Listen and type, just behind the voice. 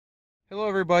Hello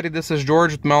everybody, this is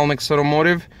George with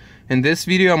Malfunction. In this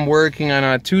video I'm working on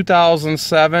a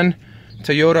 2007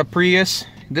 Toyota Prius.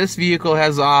 This vehicle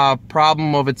has a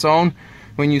problem of its own.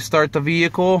 When you start the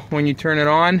vehicle, when you turn it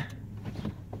on,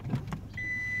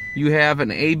 you have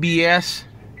an ABS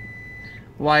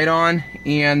light on,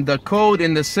 and the code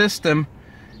in the system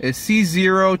is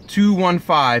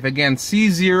C0215. Again,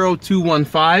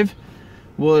 C0215.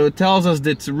 Well, it tells us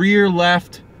that it's rear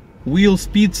left wheel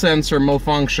speed sensor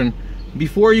malfunction.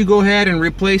 Before you go ahead and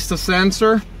replace the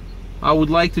sensor, I would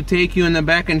like to take you in the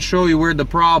back and show you where the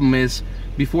problem is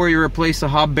before you replace the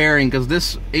hub bearing, because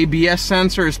this ABS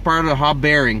sensor is part of the hub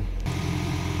bearing.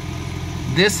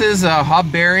 This is a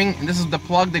hub bearing, and this is the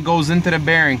plug that goes into the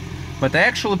bearing. But the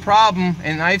actual problem,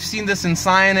 and I've seen this in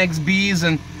Scion XBs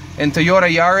and Toyota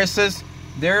Yaris's,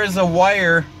 there is a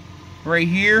wire right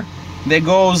here that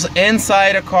goes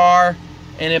inside a car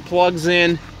and it plugs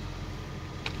in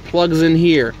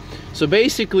here. So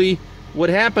basically what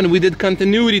happened, we did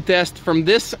continuity test from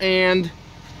this end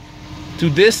to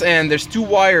this end. There's two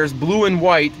wires, blue and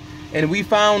white, and we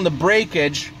found the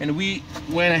breakage, and we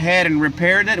went ahead and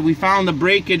repaired it. We found the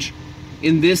breakage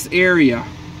in this area.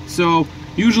 So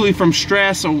usually from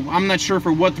stress, so I'm not sure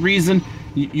for what reason,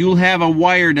 you'll have a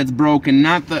wire that's broken,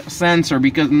 not the sensor,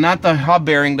 because not the hub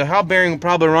bearing. The hub bearing will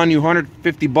probably run you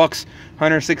 150 bucks,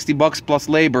 160 bucks plus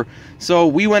labor. So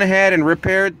we went ahead and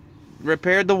repaired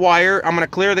the wire. I'm gonna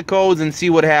clear the codes and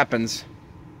see what happens,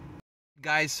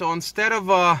 guys. So instead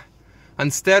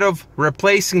of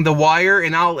replacing the wire,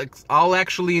 and I'll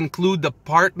actually include the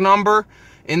part number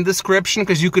in description,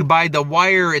 because you could buy the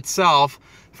wire itself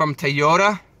from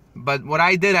Toyota. But what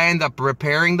I did, I ended up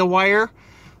repairing the wire.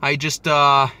 I just you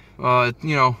know,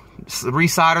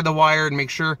 resoldered the wire and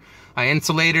make sure I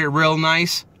insulated it real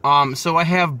nice. So I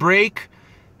have brake,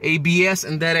 ABS,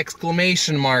 and that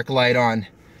exclamation mark light on.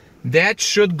 That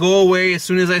should go away as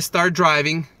soon as I start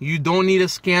driving. You don't need a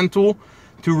scan tool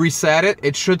to reset it.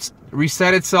 It should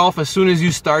reset itself as soon as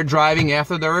you start driving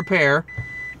after the repair.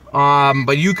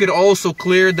 But you could also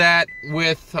clear that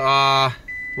with a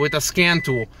scan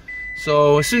tool.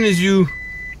 So as soon as you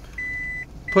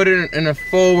put it in a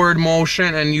forward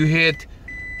motion and you hit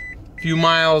a few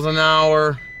miles an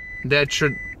hour,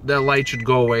 that light should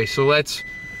go away. So let's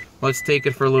take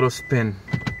it for a little spin.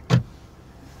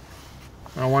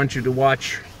 I want you to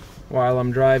watch while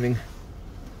I'm driving.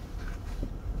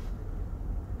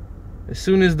 As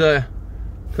soon as the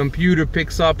computer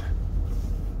picks up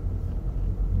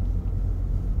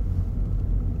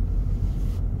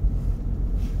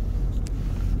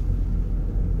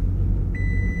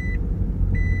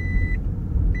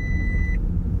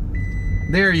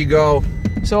there you go.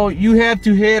 So you have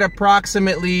to hit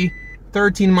approximately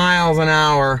 13 miles an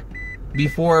hour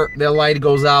before the light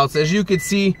goes out. So as you can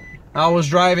see, I was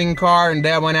driving a car and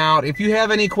that went out. If you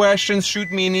have any questions, shoot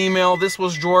me an email. This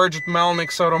was George at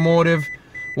Malfunction.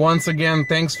 Once again,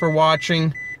 thanks for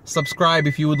watching. Subscribe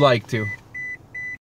if you would like to.